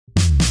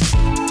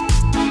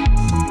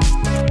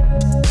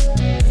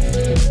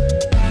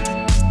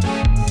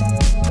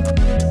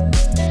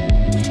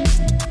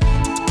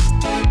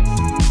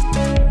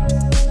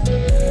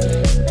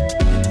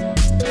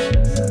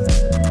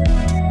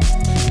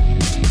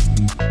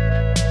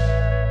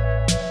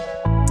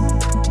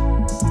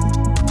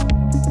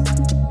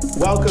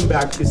welcome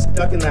back to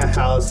Stuck in That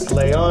House.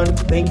 Leon,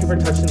 thank you for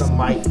touching the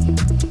mic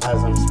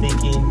as I'm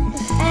speaking.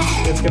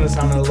 It's going to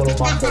sound a little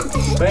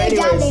muffled. But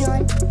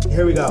anyways,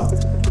 here we go.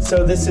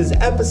 So this is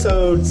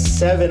episode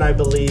 7, I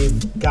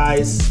believe.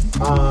 Guys,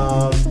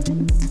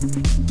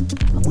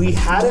 we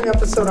had an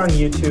episode on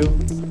YouTube.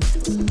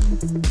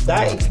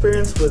 That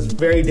experience was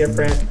very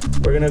different.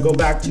 We're going to go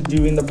back to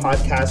doing the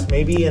podcast.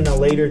 Maybe in a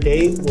later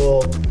date,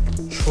 we'll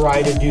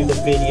try to do the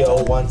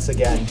video once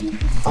again.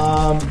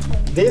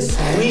 This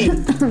week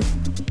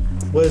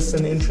was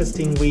an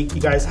interesting week.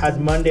 You guys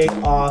had Monday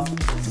off.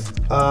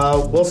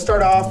 We'll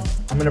start off.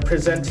 I'm going to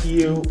present to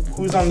you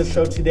who's on the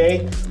show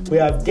today. We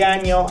have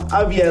Daniel,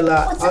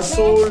 Aviela,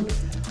 Azul,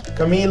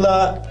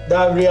 Camila,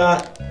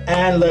 Davria,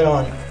 and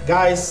Leon.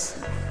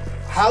 Guys,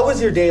 how was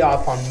your day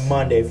off on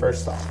Monday,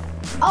 first off?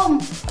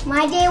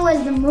 My day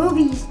was the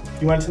movies.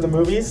 You went to the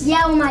movies?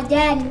 Yeah, with my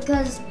dad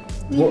because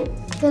we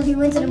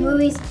went to the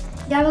movies.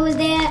 David was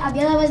there,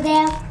 Abiela was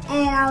there,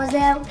 and I was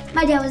there.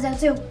 My dad was there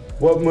too.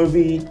 What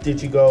movie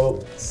did you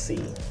go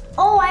see?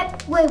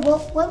 What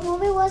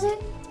movie was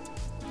it?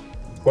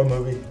 What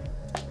movie?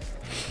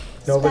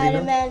 Nobody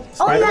Spider-Man. knows?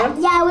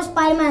 Spider-Man? Yeah, it was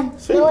Spider-Man.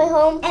 No Way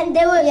Home. And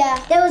there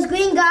was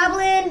Green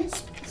Goblin,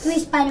 3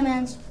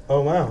 Spider-Mans.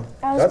 Oh wow,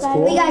 that's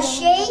cool. We got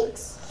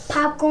shakes,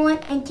 popcorn,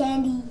 and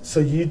candy. So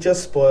you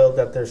just spoiled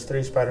that there's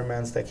 3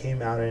 Spider-Mans that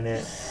came out in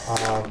it.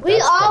 We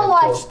that's all kinda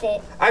watched cool.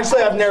 it.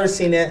 Actually, I've never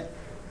seen it.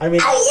 I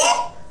mean,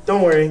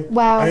 don't worry.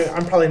 Wow.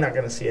 I'm probably not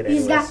gonna see it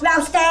anyways. He's got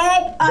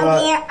roasted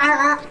on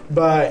here.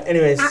 But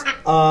anyways,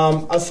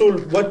 Azul,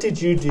 what did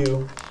you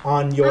do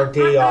on your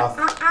day off?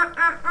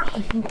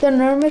 The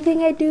normal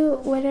thing I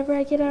do whenever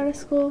I get out of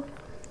school,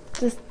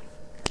 just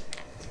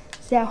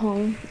stay at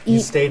home. You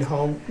Eat. stayed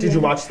home. Did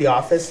you watch The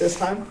Office this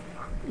time?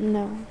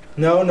 No.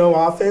 No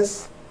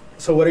Office.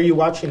 So what are you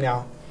watching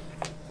now?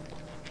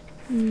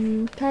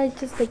 Probably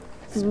just like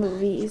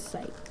movies,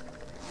 like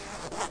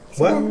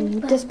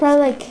What? just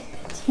probably like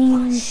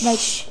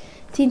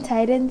Teen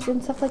Titans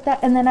and stuff like that.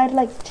 And then I'd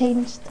like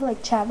change to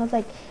like channels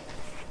like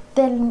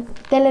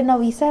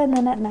Telenovisa, and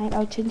then at night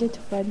I'll change it to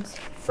Friends.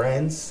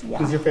 Friends? Yeah.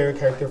 Who's your favorite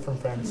character from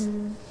Friends?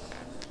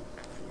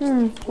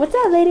 What's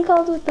that lady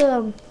called with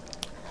the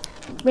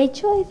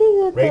Rachel? I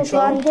think with Rachel? the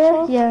blonde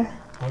hair. Yeah.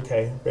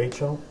 Okay,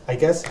 Rachel. I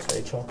guess it's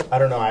Rachel. I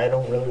don't know. I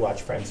don't really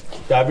watch Friends.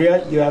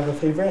 Dabria, you have a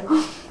favorite?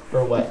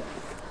 Or what?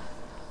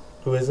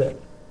 Who is it?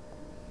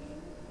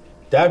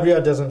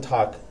 Dabria doesn't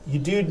talk. You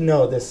do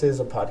know this is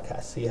a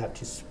podcast, so you have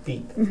to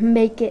speak.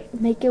 Make it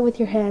with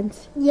your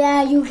hands.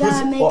 Yeah, you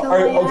gotta make it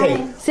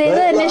Okay. Say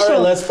the initial. All right,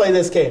 let's play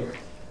this game.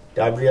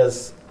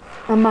 Dabria's.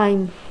 A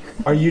mime.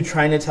 Are you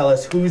trying to tell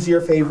us who's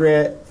your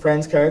favorite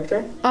Friends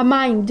character? A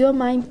mime. Do a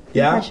mime.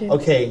 Yeah? Impression.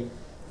 Okay.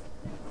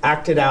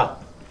 Act it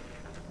out.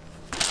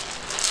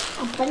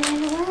 I'm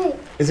putting it away.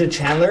 Is it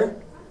Chandler?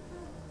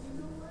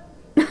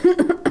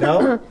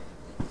 No?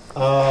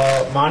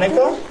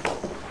 Monica?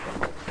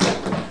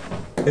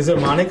 Is it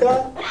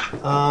Monica?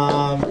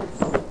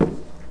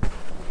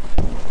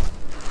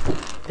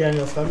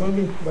 Daniel, stop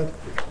moving.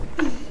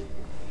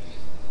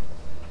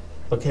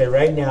 Okay,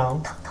 right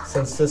now,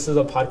 since this is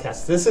a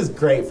podcast, this is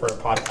great for a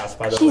podcast,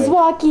 by the way. She's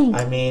walking.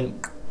 I mean,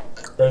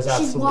 there's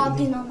absolutely... She's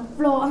walking on the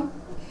floor.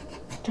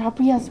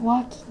 Dabria's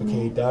walking.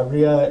 Okay,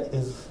 Dabria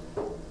is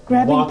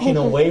Grabbing walking paper.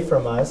 away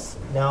from us.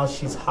 Now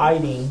she's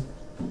hiding.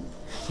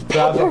 She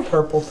grabbed a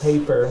purple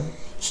paper.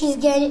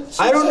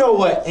 I don't know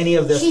what any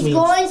of this means. She's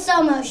going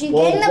somewhere. She's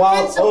getting a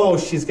pencil. Oh,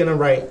 she's gonna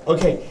write.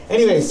 Okay,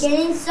 anyways. She's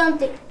getting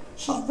something.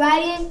 She's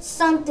writing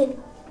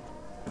something.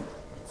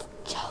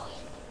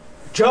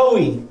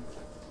 Joey.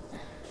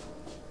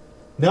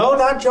 No,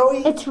 not Joey.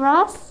 It's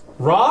Ross.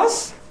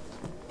 Ross?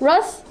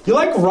 Ross? You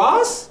like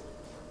Ross?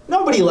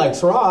 Nobody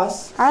likes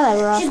Ross. I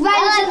like Ross. She's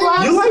writing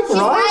something. You like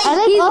Ross? I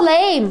like He's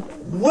lame.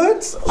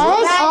 What?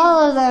 I like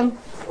all of them.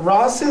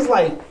 Ross is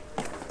like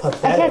I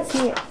pathetic. can't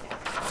see it.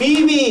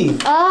 Phoebe.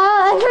 I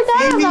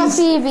forgot about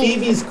Phoebe.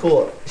 Phoebe's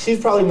cool. She's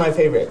probably my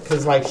favorite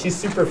because like she's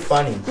super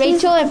funny.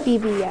 Rachel and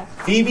Phoebe, yeah.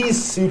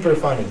 Phoebe's super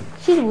funny.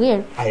 She's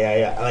weird.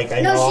 Yeah. Like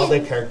I know all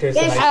the characters.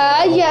 And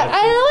I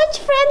watch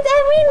Friends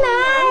every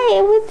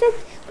night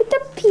with the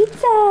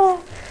pizza.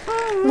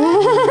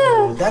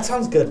 Ooh, that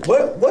sounds good.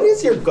 What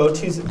is your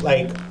go-to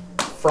like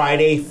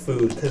Friday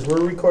food? Because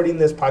we're recording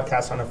this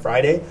podcast on a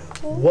Friday.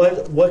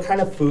 What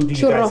kind of food do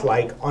you guys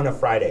like on a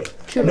Friday?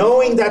 Churros.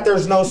 Knowing that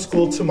there's no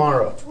school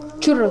tomorrow.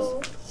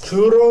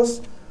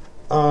 Churros.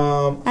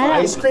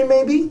 Ice cream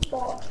maybe?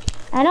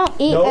 I don't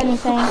eat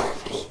anything.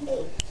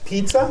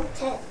 Pizza?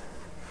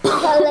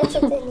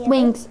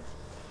 Wings.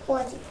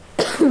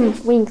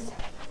 Wings.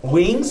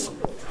 Wings?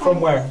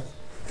 From where?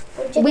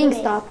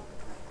 Wingstop.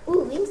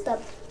 Ooh,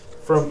 Wingstop.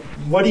 From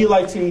what do you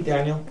like to eat,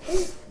 Daniel?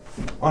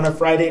 On a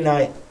Friday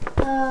night?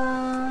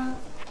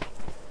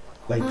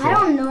 Like I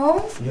don't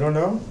know. You don't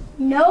know?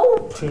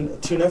 No.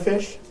 Tuna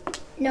fish?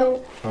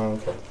 No. Oh,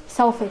 okay.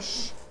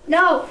 Selfish.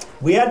 No.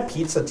 We had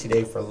pizza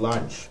today for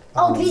lunch.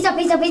 Pizza.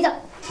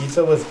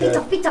 Pizza was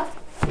good. Pizza.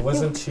 It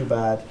wasn't too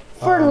bad.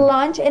 For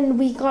lunch, and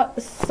we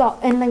got salt,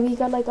 and like we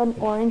got like an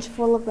orange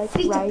full of like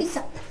rice.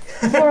 Pizza.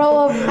 full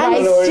of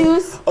ice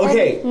juice.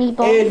 Okay,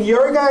 Meatballs. and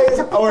your guys,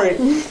 or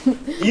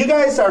you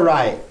guys are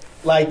right.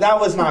 Like, that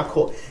was not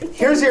cool.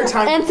 Here's your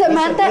time. And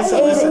Samantha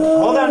ate listen. it.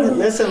 Hold on,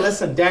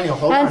 listen, Daniel,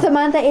 hold And on.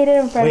 Samantha ate it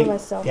in front Wait, of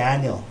us. So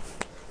Daniel.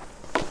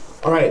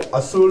 All right,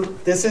 Azul,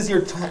 this is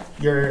your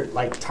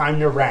time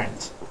to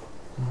rant.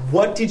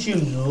 What did you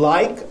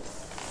like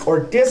or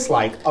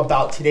dislike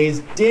about today's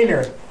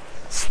dinner?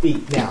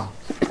 Speak now.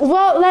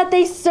 well, that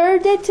they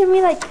served it to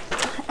me like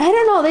I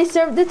don't know. They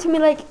served it to me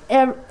like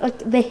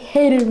they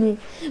hated me.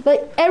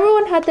 Like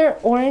everyone had their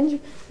orange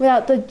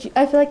without the.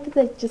 I feel like that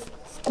they just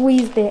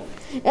squeezed it,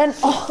 and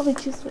all the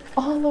juice was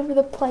all over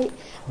the plate.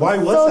 Why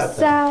was so that? Though?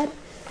 sad.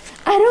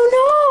 I don't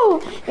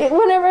know.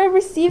 Whenever I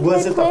received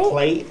Was my it the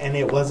plate and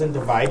it wasn't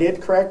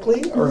divided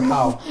correctly, or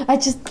how?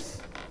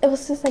 It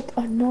was just like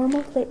a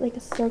normal plate, like a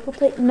circle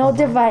plate. No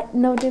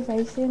no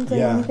divisions or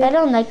Yeah. anything. I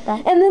don't like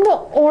that. And then the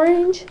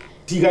orange,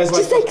 Do you guys like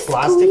Just, the like,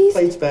 plastic squeezed.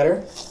 plates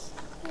better?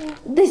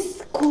 they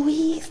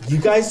squeezed. You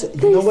guys, you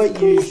They know what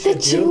you squeezed the should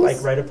do? juice.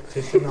 Like write a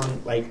petition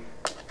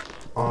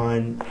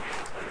on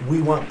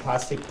we want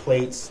plastic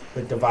plates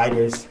with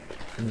dividers,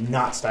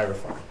 not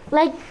styrofoam.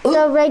 Like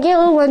the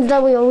regular ones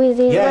that we always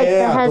eat. Yeah, like yeah, that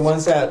yeah. has, The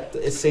ones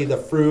that say the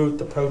fruit,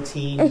 the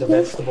protein, the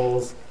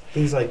vegetables,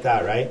 things like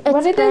that, right? It's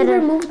Why did they better.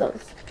 remove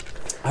those?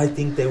 I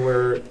think they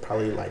were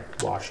probably like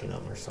washing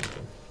them or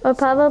something. Or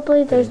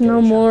probably there's Didn't get no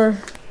a chance. more.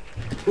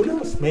 Who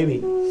knows? Maybe.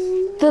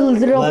 The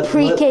little Let-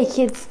 pre-K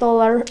kids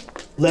stole our.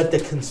 Let the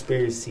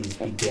conspiracies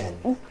begin.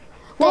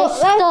 Well,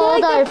 They I feel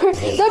stole like our.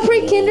 the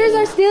pre-kinders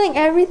are stealing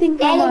everything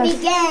from Let it us.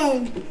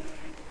 begin.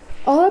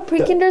 All the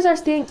pre-kinders are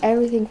stealing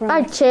everything from Our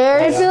us. I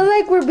chairs. feel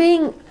like we're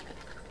being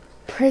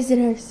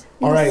prisoners.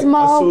 in All a right,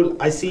 small. Azul,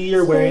 I see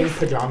you're wearing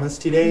pajamas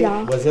today.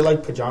 Yeah. Was it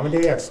like pajama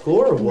day at school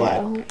or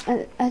what?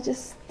 No, I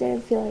just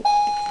didn't feel like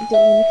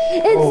doing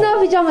it. It's Oh.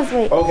 not pajamas.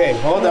 Wait. Okay,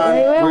 hold on.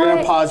 Wait, We're gonna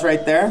wait. pause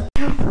right there.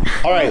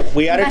 All right,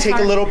 we had to take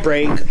a little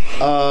break.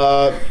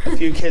 A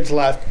few kids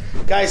left.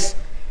 Guys,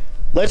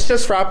 let's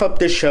just wrap up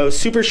this show.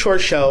 Super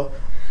short show.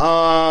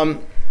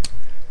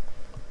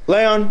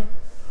 Leon,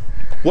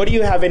 what do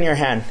you have in your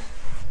hand?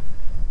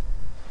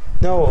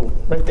 No,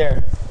 right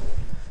there.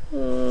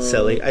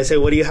 Silly. I say,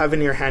 what do you have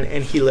in your hand?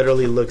 And he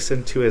literally looks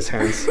into his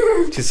hands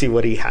to see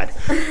what he had.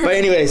 But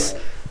anyways,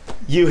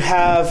 you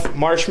have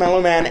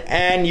Marshmallow Man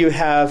and you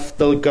have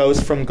the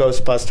ghost from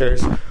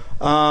Ghostbusters.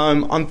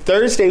 On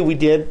Thursday, we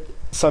did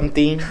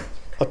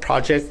a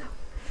project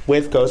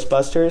with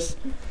Ghostbusters.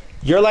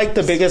 You're like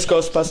the biggest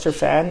Ghostbuster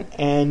fan,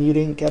 and you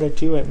didn't get to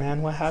do it,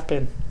 man. What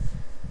happened?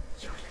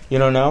 You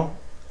don't know?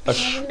 I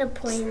had an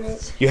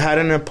appointment. You had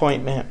an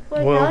appointment.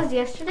 Wait, Well, that was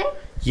yesterday?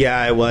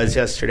 yeah, it was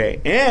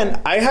yesterday. And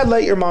I had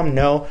let your mom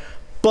know,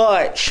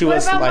 but she What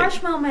was about like,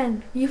 Marshmallow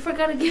Man? You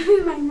forgot to give me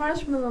my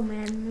Marshmallow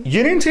Man.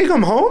 you didn't take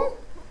him home?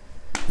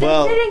 They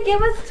Well, didn't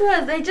give it to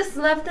us. They just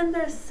left them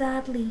there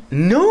sadly.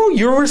 no,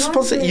 you were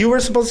supposed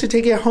to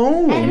take it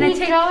home. And he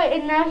throw it,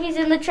 and now he's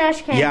in the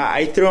trash can. Yeah,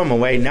 I threw him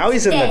away. Now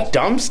he's in the Dead.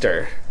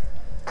 dumpster.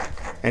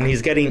 And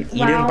he's getting eaten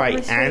Wow, by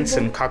Mr. ants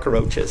Abel. and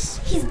cockroaches.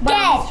 He's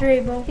Wow, dead. Mr.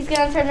 Abel. He's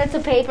gonna turn it to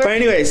paper. But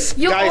anyways,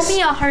 You guys, owe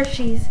me a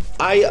Hershey's.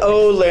 I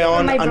owe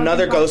Leon my broken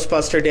another heart.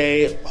 Ghostbuster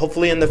day.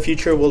 Hopefully in the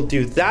future we'll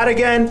do that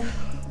again.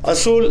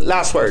 Azul,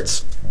 last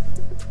words.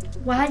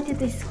 Why did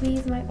they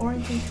squeeze my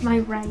orange into my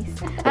rice?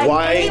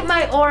 Why? I ate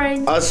my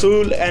orange.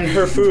 Azul and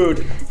her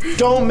food.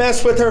 Don't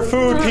mess with her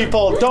food,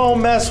 people.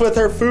 Don't mess with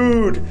her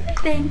food.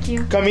 Thank you.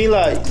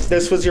 Camila,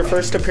 this was your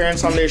first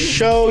appearance on this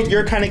show.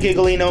 You're kind of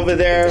giggling over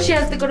there. She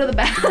has to go to the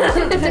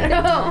bathroom.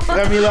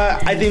 Camila,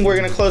 I think we're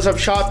going to close up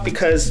shop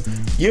because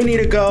you need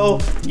to go.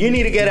 You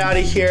need to get out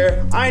of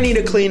here. I need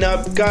to clean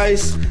up.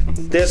 Guys,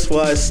 this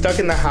was Stuck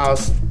in the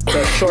House,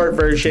 the short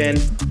version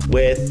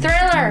with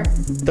Thriller.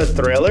 the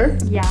Thriller.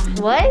 Yeah.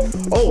 What?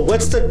 Oh,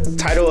 what's the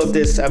title of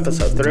this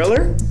episode?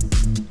 Thriller?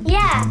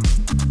 Yeah.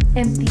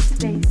 Empty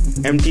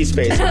space. Empty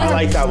Space. I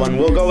like that one.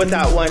 We'll go with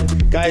that one.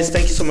 Guys,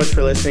 thank you so much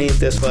for listening.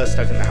 This was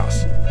Stuck in the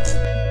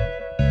House.